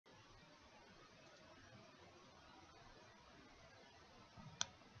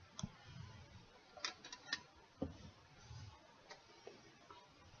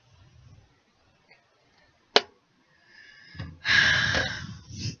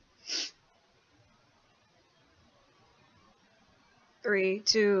3,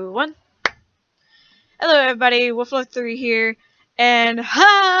 2, 1. Hello everybody, Wolflo3 here, and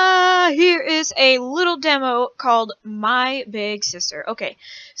here is a little demo called My Big Sister. Okay,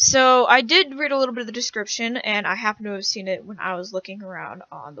 so I did read a little bit of the description, and I happen to have seen it when I was looking around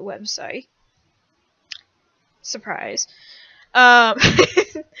on the website. Surprise. But,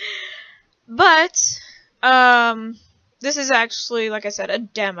 this is actually, like I said, a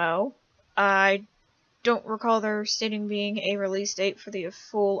demo. I don't recall there stating being a release date for the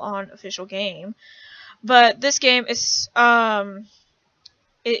full-on official game. But this game is,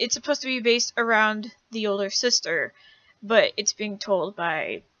 it's supposed to be based around the older sister, but it's being told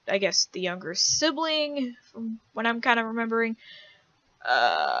by, I guess, the younger sibling, from what I'm kind of remembering.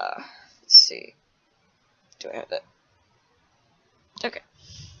 Let's see. Do I have that? Okay.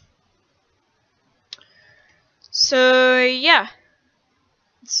 So, yeah.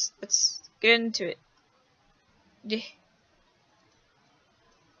 Let's get into it. Yeah.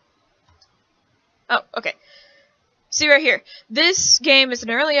 Oh, okay. See right here. This game is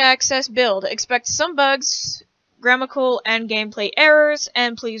an early access build. Expect some bugs, grammatical and gameplay errors,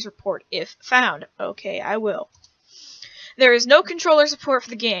 and please report if found. Okay, I will. There is no controller support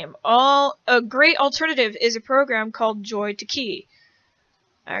for the game. A great alternative is a program called Joy to Key.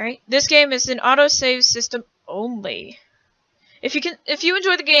 Alright. This game is an autosave system only. If you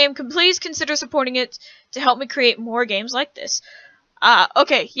enjoy the game, please consider supporting it to help me create more games like this.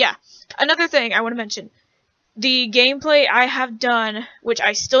 Okay, yeah. Another thing I want to mention. The gameplay I have done, which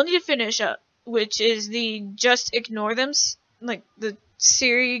I still need to finish up, which is the Just Ignore Them, like the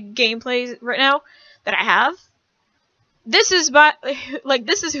Siri gameplays right now that I have. This is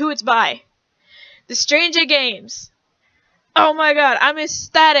this is who it's by. The Stranger Games. Oh my god, I'm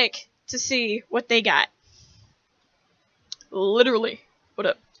ecstatic to see what they got. Literally. What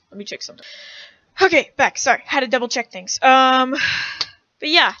up? Let me check something. Okay, back. Sorry, had to double check things. But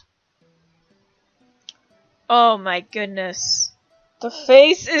yeah. Oh my goodness. The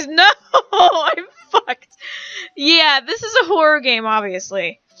face is no. I'm fucked. Yeah, this is a horror game,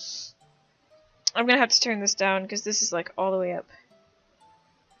 obviously. I'm gonna have to turn this down because this is like all the way up.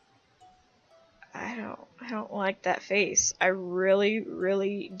 I don't like that face. I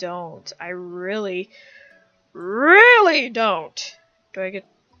really don't. I really don't. Do I get...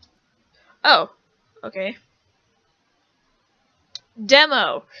 Oh, okay.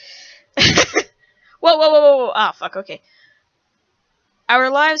 Demo. Whoa. Ah, fuck, okay. Our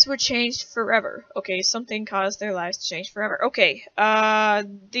lives were changed forever. Okay, something caused their lives to change forever. Okay,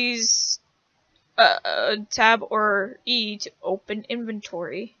 these... tab or E to open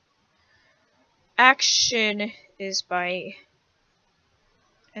inventory. Action is by...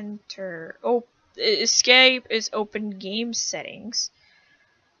 Enter... Oh, escape is open game settings.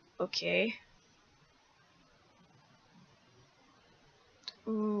 Okay.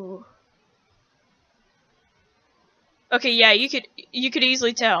 Ooh. Okay, yeah, you could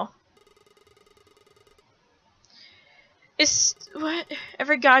easily tell. It's what?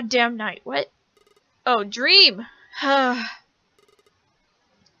 Every goddamn night. What? Oh, dream.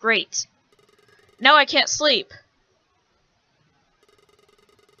 Great. Now I can't sleep.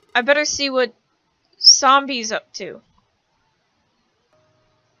 I better see what Sombie's up to.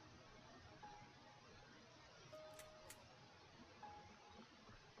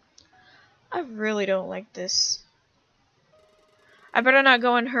 I really don't like this. I better not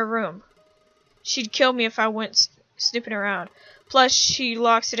go in her room. She'd kill me if I went snooping around. Plus, she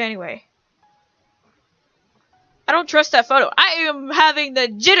locks it anyway. I don't trust that photo. I am having the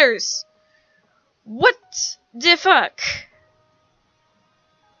jitters. What the fuck?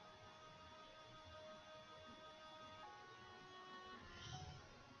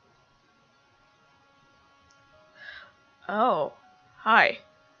 Oh, hi.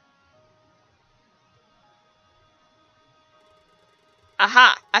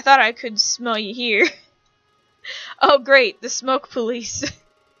 Aha! I thought I could smell you here. Oh great, the smoke police.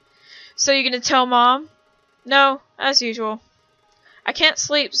 So you're gonna tell Mom? No, as usual. I can't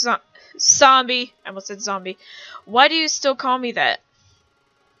sleep, Sombie. I almost said zombie. Why do you still call me that?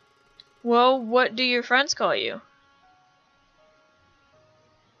 Well, what do your friends call you?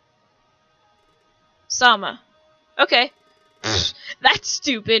 Sama. Okay. That's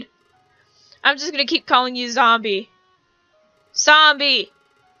stupid. I'm just gonna keep calling you Zombie. Sombie!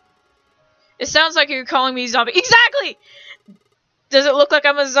 It sounds like you're calling me zombie. Exactly! Does it look like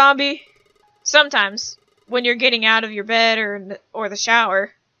I'm a zombie? Sometimes. When you're getting out of your bed or the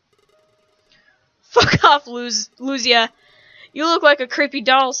shower. Fuck off, Luzia. You look like a creepy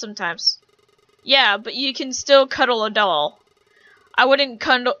doll sometimes. Yeah, but you can still cuddle a doll. I wouldn't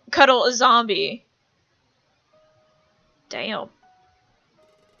cuddle a zombie. Damn.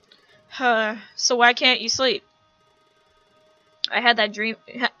 So why can't you sleep? I had that dream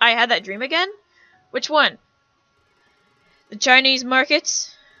again? Which one? The Chinese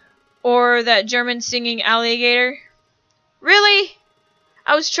markets? Or that German singing alligator? Really?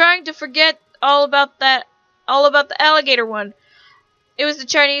 I was trying to forget all about the alligator one. It was the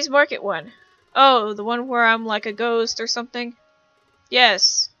Chinese market one. Oh, the one where I'm like a ghost or something?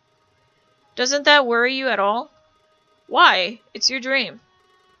 Yes. Doesn't that worry you at all? Why? It's your dream.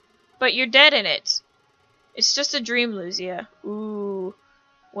 But you're dead in it. It's just a dream, Luzia. Ooh.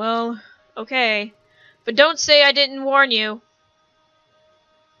 Well, okay. But don't say I didn't warn you.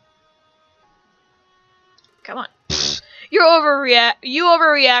 Come on. You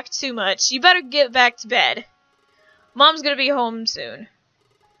overreact too much. You better get back to bed. Mom's gonna be home soon.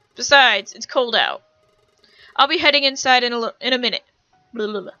 Besides, it's cold out. I'll be heading inside in a minute. Blah,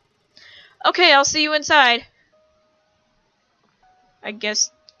 blah, blah. Okay, I'll see you inside. I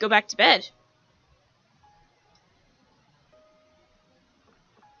guess go back to bed.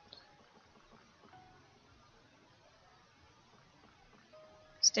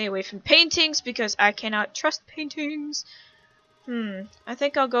 Stay away from paintings because I cannot trust paintings. I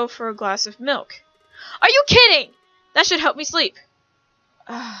think I'll go for a glass of milk. Are you kidding? That should help me sleep.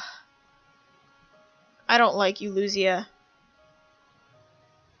 I don't like you, Luzia.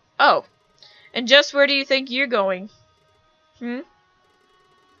 Oh, and just where do you think you're going?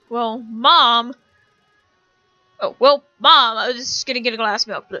 Well, Mom. Oh, well, Mom, I was just gonna get a glass of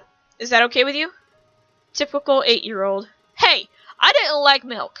milk. Is that okay with you? Typical 8-year-old. Hey, I didn't like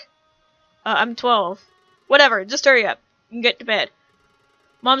milk. I'm 12. Whatever, just hurry up. You can get to bed.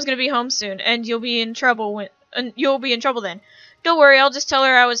 Mom's gonna be home soon, and you'll be in trouble then. Don't worry, I'll just tell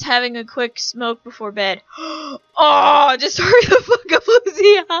her I was having a quick smoke before bed. Oh, just hurry the fuck up,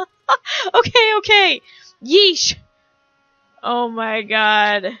 Luzia. Okay. Yeesh. Oh my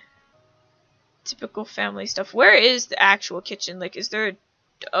god. Typical family stuff. Where is the actual kitchen? Like, is there a...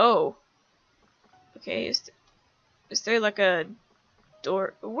 Oh. Okay, is there like a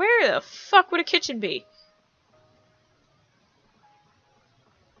door? Where the fuck would a kitchen be?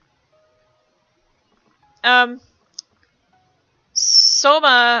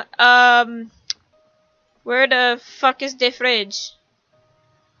 Soma, where the fuck is the fridge?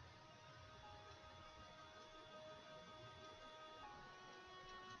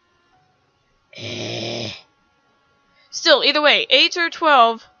 Still, either way, 8 or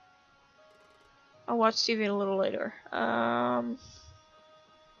 12. I'll watch TV a little later.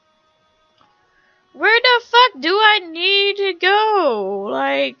 Where the fuck do I need to go?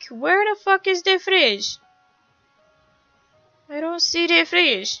 Like, where the fuck is the fridge? I don't see the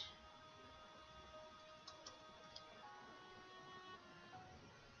fridge.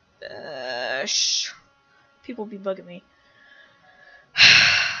 People be bugging me.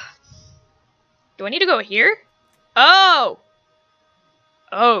 Do I need to go here? Oh!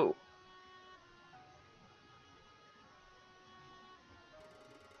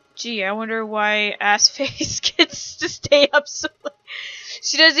 Gee, I wonder why Assface gets to stay up so late.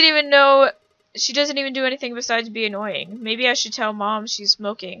 She doesn't even do anything besides be annoying. Maybe I should tell Mom she's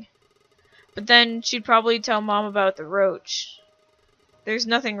smoking. But then she'd probably tell Mom about the roach. There's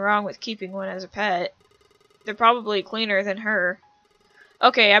nothing wrong with keeping one as a pet. They're probably cleaner than her.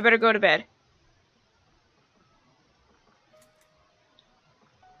 Okay, I better go to bed.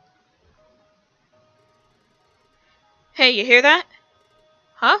 Hey, you hear that?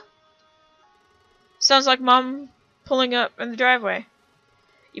 Huh? Sounds like Mom pulling up in the driveway.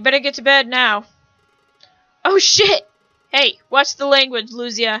 You better get to bed now. Oh shit! Hey, watch the language,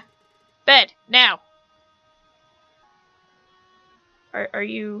 Luzia. Bed, now. Are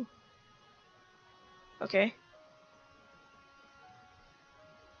you... okay?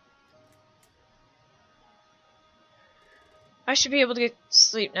 I should be able to get to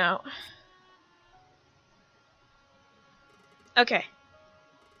sleep now. Okay.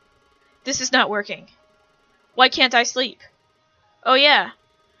 This is not working. Why can't I sleep? Oh yeah.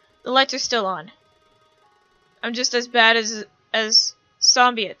 The lights are still on. I'm just as bad as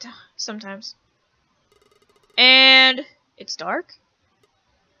Sombie sometimes. And it's dark?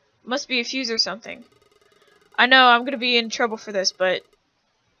 Must be a fuse or something. I know I'm gonna be in trouble for this, but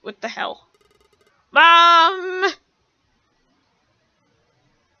what the hell? Mom!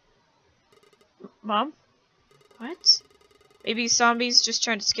 Mom? What? Maybe Sombie's just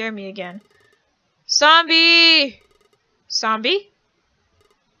trying to scare me again. Sombie! Sombie?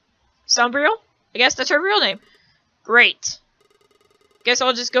 Sombriel? I guess that's her real name. Great. Guess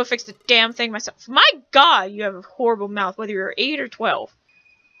I'll just go fix the damn thing myself. My god, you have a horrible mouth, whether you're 8 or 12.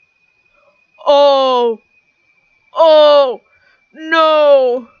 Oh! Oh!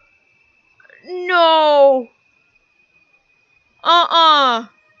 No! No!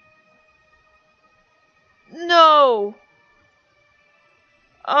 No!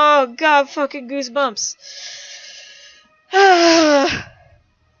 Oh god, fucking goosebumps.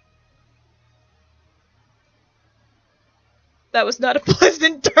 That was not a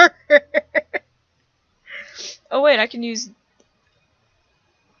pleasant turn. Oh wait, I can use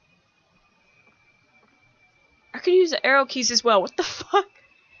the arrow keys as well. What the fuck?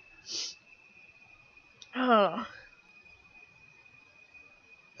 Oh.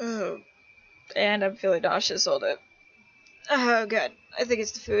 Oh. And I'm feeling nauseous. Hold it. Oh god. I think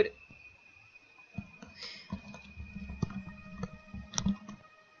it's the food.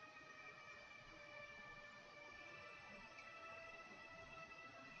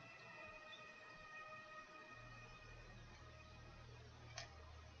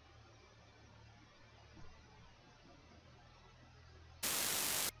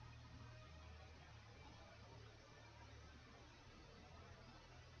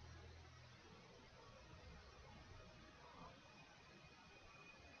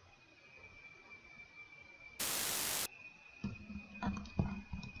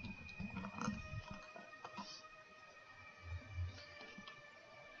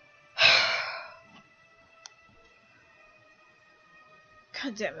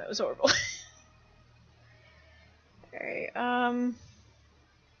 God damn, that was horrible. Alright,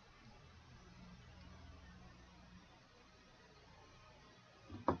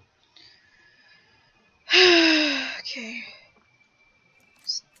 okay.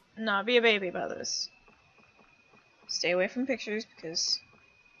 Just not be a baby about this. Stay away from pictures because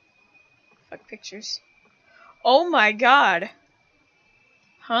fuck pictures. Oh my god.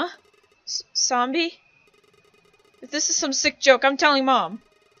 Huh? Sombie? If this is some sick joke, I'm telling Mom.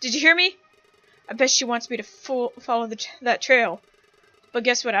 Did you hear me? I bet she wants me to follow that trail. But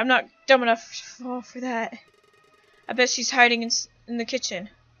guess what? I'm not dumb enough to fall for that. I bet she's hiding in the kitchen.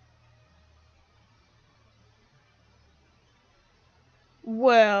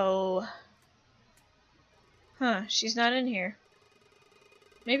 Well... Huh, she's not in here.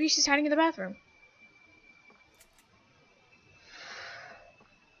 Maybe she's hiding in the bathroom.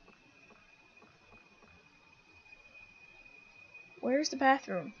 Where's the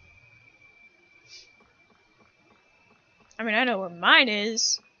bathroom? I mean, I know where mine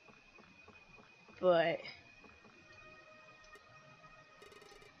is, but...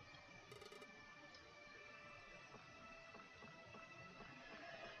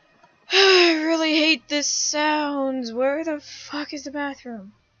 I really hate this sounds. Where the fuck is the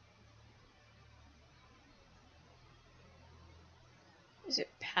bathroom? Is it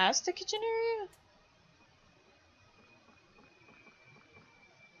past the kitchen area?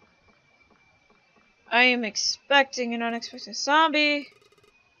 I am expecting an unexpected zombie.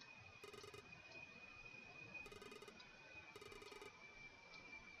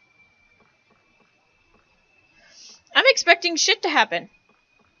 I'm expecting shit to happen.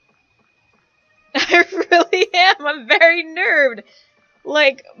 I really am. I'm very nerved.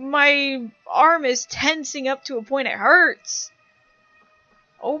 Like, my arm is tensing up to a point it hurts.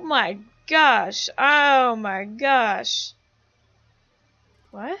 Oh my gosh. Oh my gosh.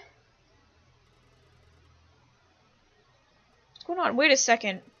 What? What's going on? Wait a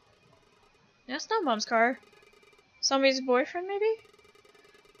second. That's not Mom's car. Somebody's boyfriend, maybe?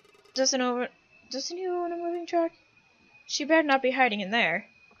 Doesn't he own a moving truck? She better not be hiding in there.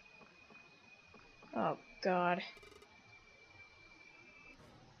 Oh god.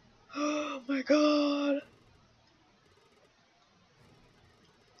 Oh my god.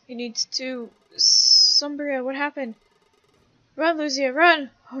 He needs to... Sombria, what happened? Run, Lucia,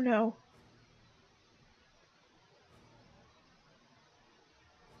 run! Oh no.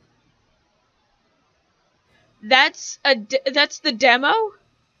 That's the demo?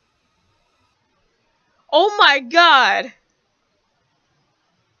 Oh my god!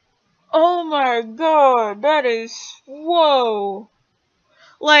 Oh my god, that is... Whoa!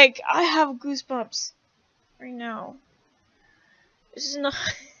 Like, I have goosebumps right now. This is not...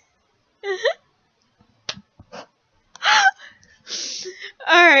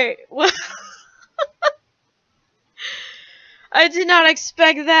 Alright, well... I did not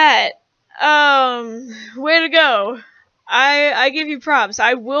expect that. Way to go. I give you props.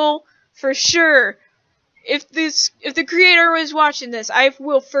 I will for sure, if the creator is watching this, I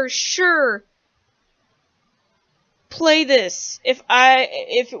will for sure play this if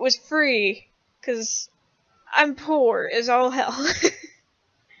it was free, cause I'm poor as all hell.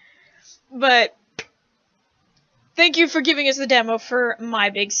 But thank you for giving us the demo for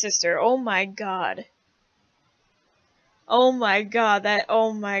My Big Sister. Oh my god. Oh my god,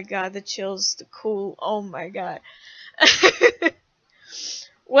 the chills, the cool, oh my god.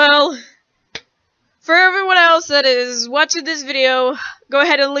 Well, for everyone else that is watching this video, go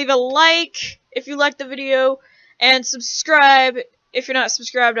ahead and leave a like if you liked the video, and subscribe if you're not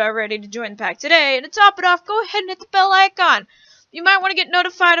subscribed already to join the pack today. And to top it off, go ahead and hit the bell icon. You might want to get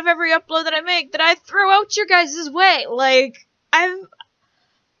notified of every upload that I make that I throw out your guys' way. Like, I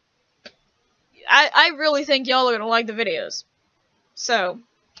really think y'all are gonna like the videos. So,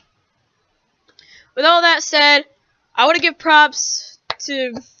 with all that said, I want to give props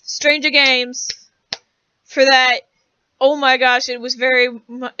to Stranger Games for that. Oh my gosh, it was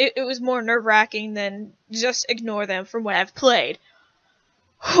it was more nerve-wracking than just ignore them from what I've played.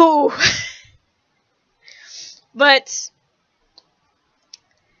 Whew. But,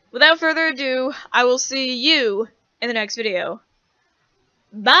 without further ado, I will see you in the next video.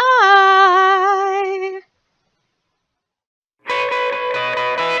 Bye!